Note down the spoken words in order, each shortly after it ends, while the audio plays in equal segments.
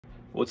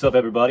What's up,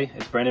 everybody?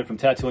 It's Brandon from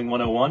Tattooing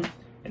 101,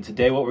 and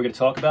today what we're going to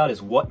talk about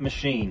is what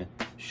machine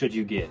should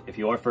you get. If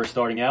you are first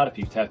starting out, if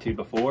you've tattooed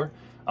before,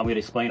 I'm going to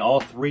explain all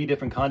three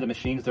different kinds of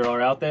machines there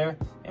are out there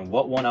and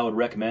what one I would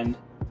recommend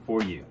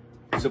for you.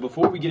 So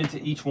before we get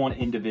into each one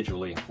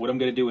individually, what I'm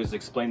going to do is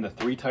explain the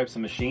three types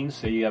of machines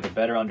so you have a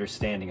better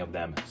understanding of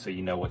them, so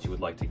you know what you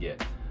would like to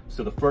get.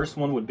 So the first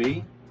one would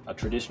be a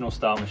traditional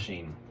style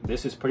machine.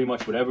 This is pretty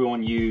much what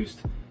everyone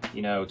used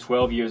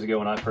 12 years ago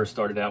when I first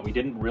started out. We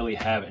didn't really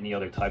have any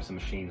other types of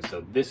machines,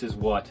 so this is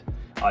what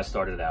I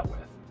started out with.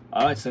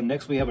 Alright, so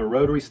next we have a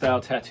rotary style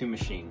tattoo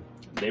machine.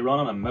 They run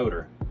on a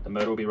motor. The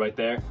motor will be right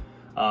there.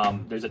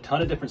 There's a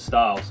ton of different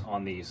styles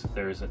on these.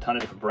 There's a ton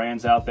of different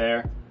brands out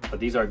there, but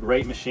these are a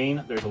great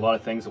machine. There's a lot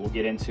of things that we'll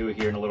get into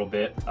here in a little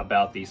bit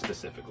about these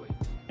specifically.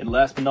 And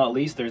last but not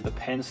least, there's the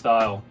pen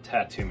style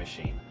tattoo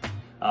machine.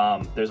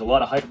 There's a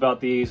lot of hype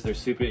about these. They're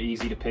super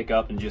easy to pick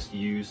up and just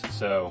use,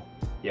 so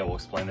yeah, we'll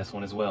explain this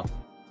one as well.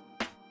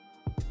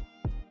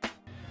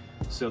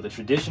 So the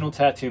traditional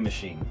tattoo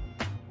machine.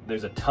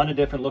 There's a ton of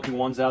different looking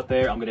ones out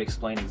there. I'm going to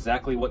explain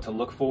exactly what to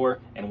look for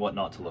and what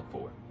not to look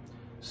for.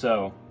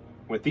 So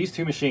with these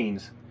two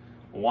machines,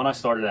 one I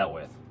started out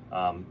with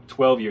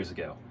 12 years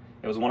ago.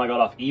 It was one I got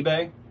off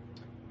eBay,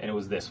 and it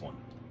was this one.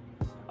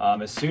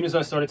 As soon as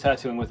I started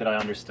tattooing with it, I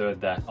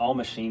understood that all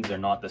machines are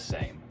not the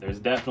same.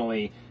 There's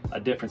definitely a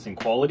difference in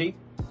quality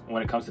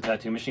when it comes to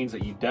tattoo machines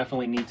that you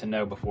definitely need to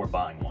know before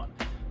buying one.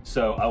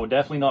 So I would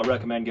definitely not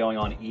recommend going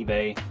on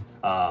eBay,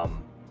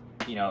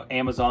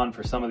 Amazon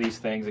for some of these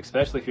things,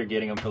 especially if you're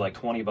getting them for like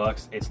 20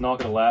 bucks. It's not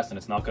going to last and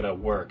it's not going to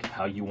work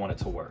how you want it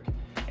to work.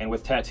 And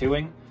with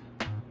tattooing,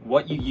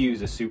 what you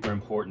use is super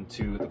important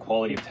to the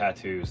quality of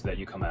tattoos that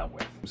you come out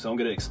with. So I'm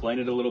going to explain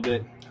it a little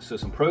bit. So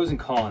some pros and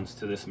cons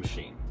to this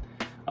machine.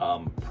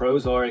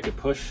 Pros are it could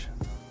push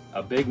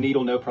a big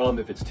needle no problem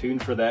if it's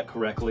tuned for that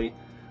correctly.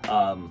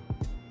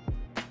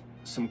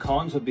 Some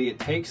cons would be it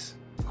takes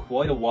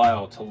quite a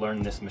while to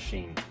learn this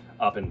machine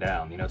up and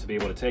down, to be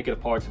able to take it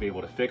apart, to be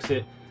able to fix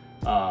it,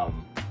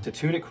 to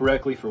tune it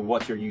correctly for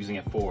what you're using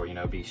it for,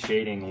 be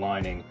shading,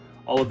 lining,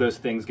 all of those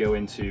things go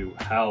into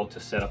how to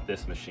set up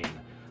this machine.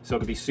 So it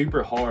could be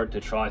super hard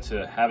to try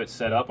to have it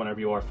set up whenever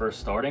you are first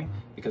starting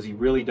because you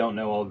really don't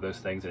know all of those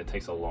things and it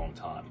takes a long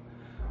time.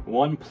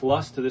 One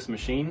plus to this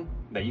machine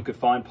that you could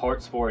find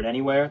parts for it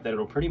anywhere that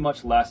it'll pretty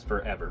much last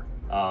forever.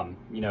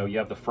 You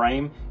have the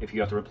frame. If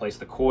you have to replace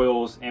the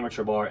coils,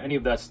 amateur bar, any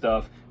of that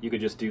stuff, you could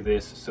just do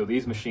this. So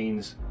these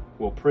machines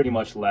will pretty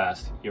much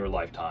last your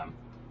lifetime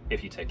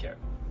if you take care.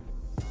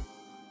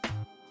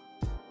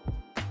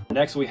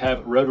 Next we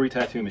have rotary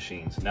tattoo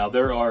machines. Now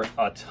there are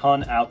a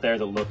ton out there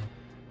that look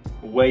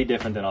way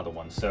different than other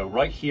ones. So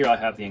right here I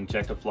have the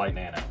Injectaflight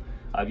Nano.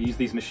 I've used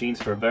these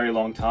machines for a very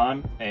long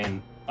time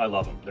and I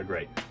love them. They're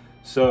great.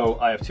 So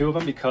I have two of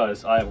them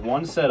because I have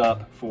one set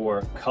up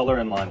for color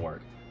and line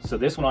work. So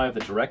this one I have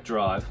the direct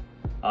drive,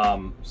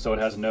 so it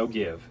has no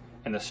give.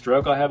 And the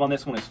stroke I have on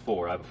this one is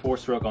 4. I have a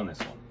 4-stroke on this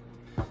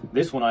one.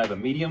 This one I have a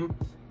medium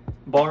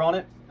bar on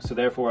it, so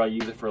therefore I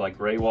use it for like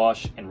gray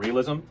wash and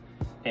realism.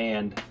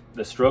 And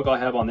the stroke I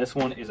have on this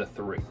one is a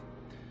 3.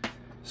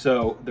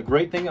 So the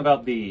great thing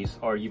about these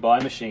are you buy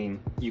a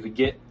machine, you could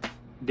get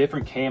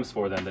different cams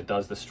for them that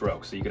does the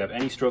stroke. So you could have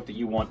any stroke that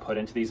you want put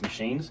into these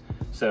machines,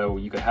 so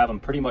you could have them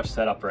pretty much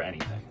set up for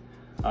anything.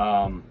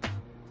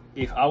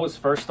 If I was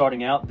first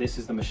starting out, this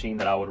is the machine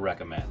that I would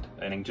recommend.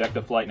 An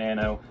Injectaflight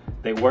Nano.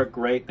 They work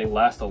great, they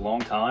last a long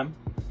time,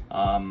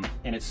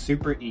 and it's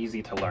super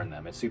easy to learn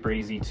them. It's super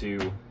easy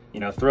to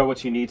throw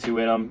what you need to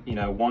in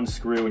them, one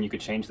screw and you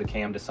could change the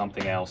cam to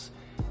something else,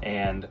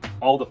 and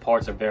all the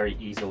parts are very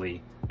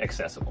easily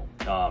accessible.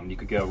 You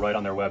could go right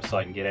on their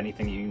website and get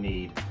anything you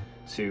need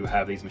to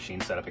have these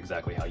machines set up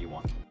exactly how you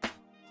want.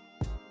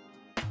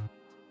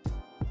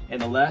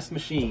 And the last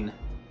machine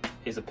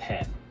is a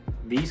pen.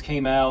 These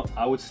came out,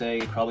 I would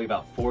say, probably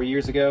about 4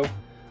 years ago.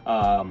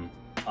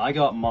 I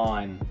got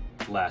mine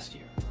last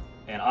year,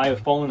 and I have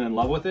fallen in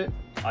love with it.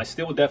 I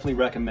still would definitely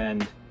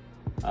recommend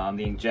the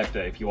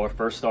Injecta if you are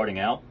first starting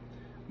out,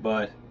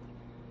 but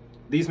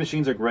these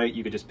machines are great.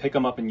 You could just pick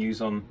them up and use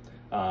them.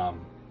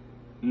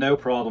 No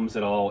problems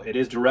at all. It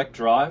is direct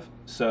drive,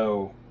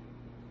 so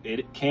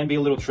it can be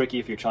a little tricky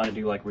if you're trying to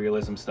do like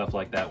realism stuff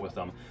like that with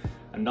them.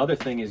 Another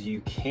thing is you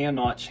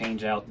cannot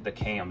change out the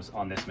cams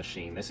on this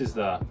machine. This is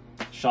the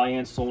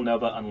Cheyenne Soul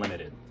Nova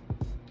Unlimited.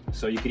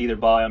 So you could either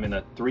buy them in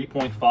the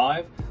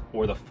 3.5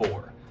 or the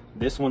 4.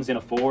 This one's in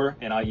a 4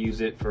 and I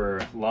use it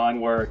for line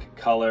work,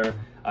 color.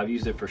 I've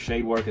used it for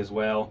shade work as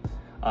well.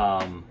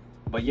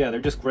 But yeah, they're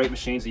just great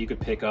machines that you could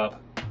pick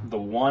up. The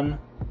one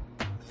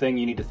thing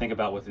you need to think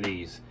about with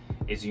these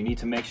is you need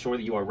to make sure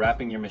that you are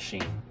wrapping your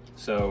machine.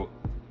 So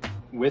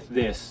with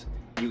this,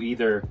 you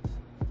either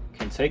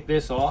can take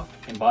this off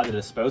and buy the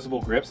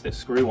disposable grips that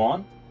screw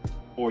on,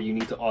 or you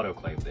need to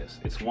autoclave this.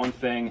 It's one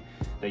thing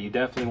that you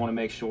definitely want to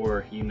make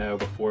sure you know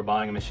before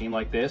buying a machine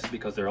like this,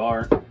 because there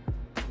are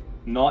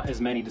not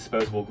as many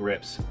disposable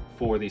grips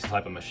for these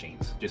type of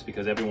machines, just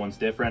because everyone's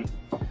different.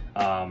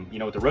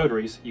 With the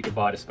rotaries, you could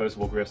buy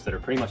disposable grips that are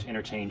pretty much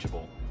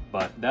interchangeable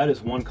But that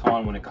is one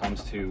con when it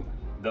comes to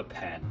the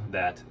pen,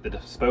 that the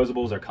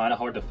disposables are kind of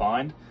hard to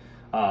find.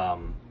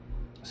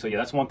 So yeah,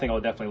 that's one thing I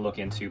would definitely look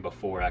into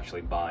before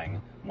actually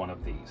buying one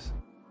of these.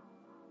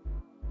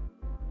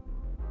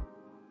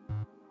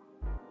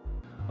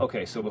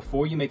 Okay, so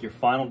before you make your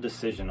final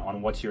decision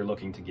on what you're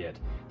looking to get,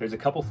 there's a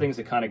couple things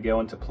that kind of go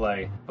into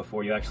play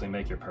before you actually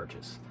make your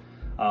purchase.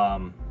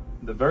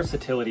 The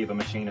versatility of a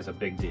machine is a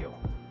big deal.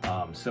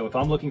 So if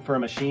I'm looking for a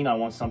machine, I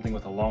want something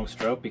with a long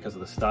stroke because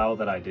of the style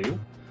that I do.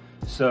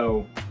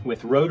 So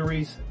with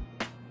rotaries,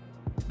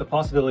 the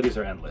possibilities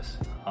are endless.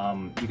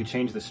 You could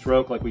change the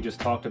stroke like we just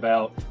talked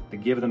about, the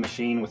give of the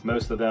machine with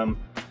most of them.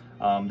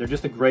 They're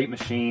just a great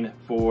machine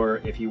for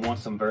if you want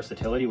some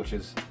versatility, which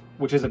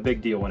is a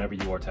big deal whenever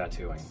you are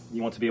tattooing.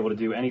 You want to be able to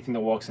do anything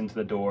that walks into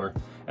the door,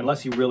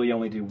 unless you really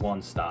only do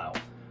one style.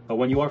 But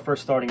when you are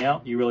first starting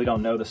out, you really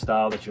don't know the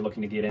style that you're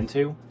looking to get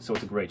into, so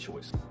it's a great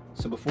choice.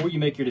 So before you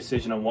make your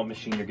decision on what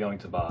machine you're going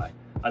to buy,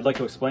 I'd like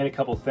to explain a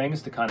couple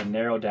things to kind of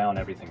narrow down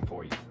everything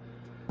for you.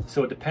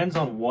 So it depends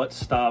on what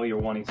style you're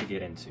wanting to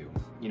get into.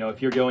 You know,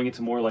 if you're going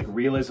into more like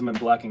realism and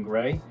black and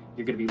gray,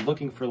 you're going to be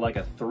looking for like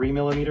a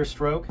 3mm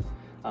stroke,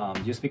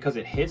 just because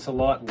it hits a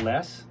lot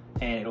less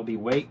and it'll be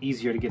way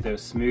easier to get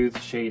those smooth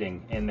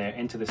shading in there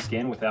into the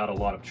skin without a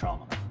lot of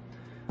trauma.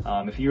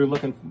 If you're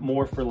looking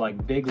more for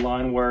like big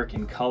line work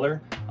and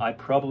color, I'd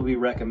probably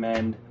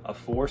recommend a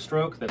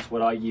 4-stroke. That's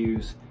what I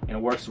use, and it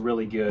works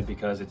really good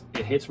because it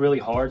hits really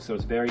hard, so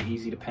it's very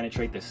easy to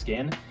penetrate the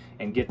skin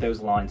and get those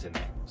lines in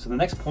there. So the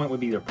next point would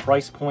be the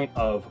price point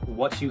of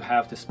what you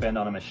have to spend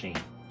on a machine.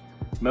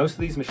 Most of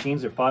these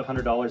machines are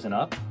 $500 and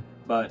up,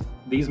 but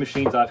these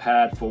machines I've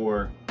had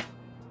for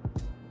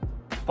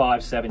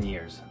 5-7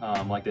 years.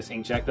 Like this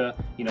Inkjecta,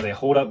 you know, they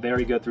hold up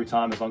very good through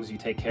time as long as you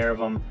take care of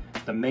them.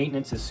 The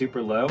maintenance is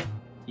super low.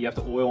 You have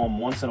to oil them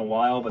once in a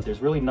while, but there's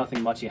really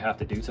nothing much you have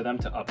to do to them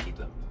to upkeep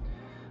them.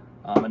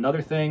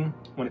 Another thing,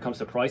 when it comes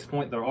to price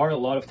point, there are a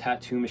lot of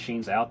tattoo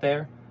machines out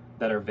there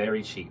that are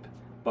very cheap.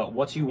 But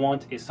what you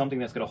want is something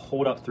that's going to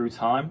hold up through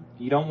time.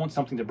 You don't want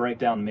something to break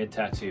down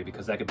mid-tattoo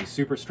because that could be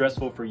super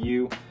stressful for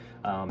you,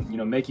 you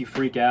know, make you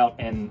freak out,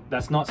 and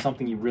that's not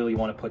something you really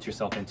want to put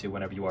yourself into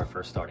whenever you are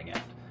first starting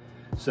out.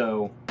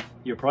 So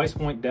your price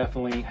point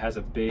definitely has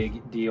a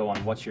big deal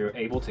on what you're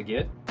able to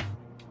get.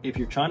 If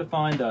you're trying to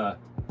find a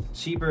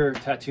cheaper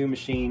tattoo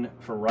machine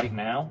for right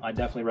now, I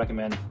definitely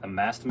recommend the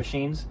masked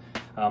machines.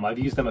 I've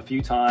used them a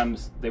few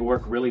times. They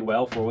work really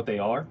well for what they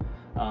are.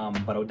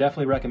 But I would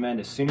definitely recommend,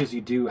 as soon as you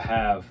do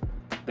have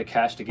the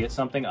cash to get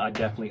something, I'd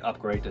definitely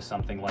upgrade to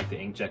something like the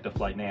Inkjecta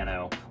Flight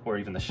Nano or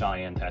even the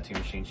Cheyenne tattoo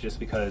machines, just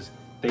because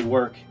they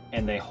work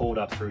and they hold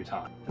up through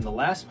time. And the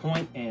last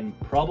point, and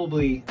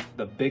probably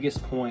the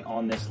biggest point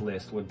on this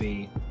list, would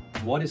be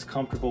what is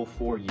comfortable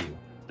for you.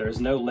 There's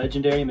no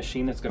legendary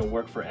machine that's going to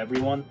work for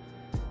everyone.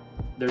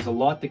 There's a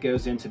lot that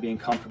goes into being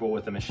comfortable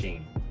with a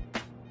machine.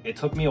 It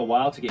took me a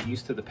while to get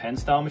used to the pen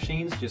style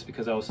machines just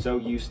because I was so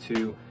used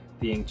to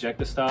the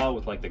Inkjecta style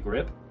with like the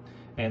grip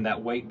and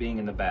that weight being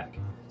in the back.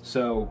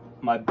 So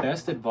my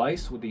best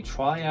advice would be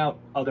try out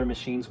other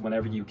machines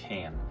whenever you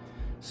can.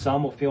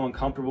 Some will feel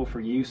uncomfortable for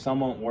you, some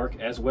won't work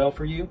as well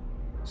for you.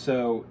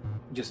 So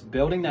just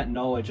building that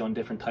knowledge on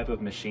different type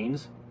of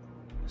machines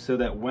so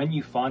that when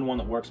you find one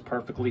that works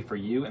perfectly for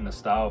you and the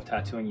style of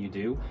tattooing you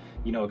do,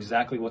 you know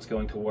exactly what's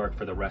going to work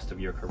for the rest of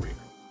your career.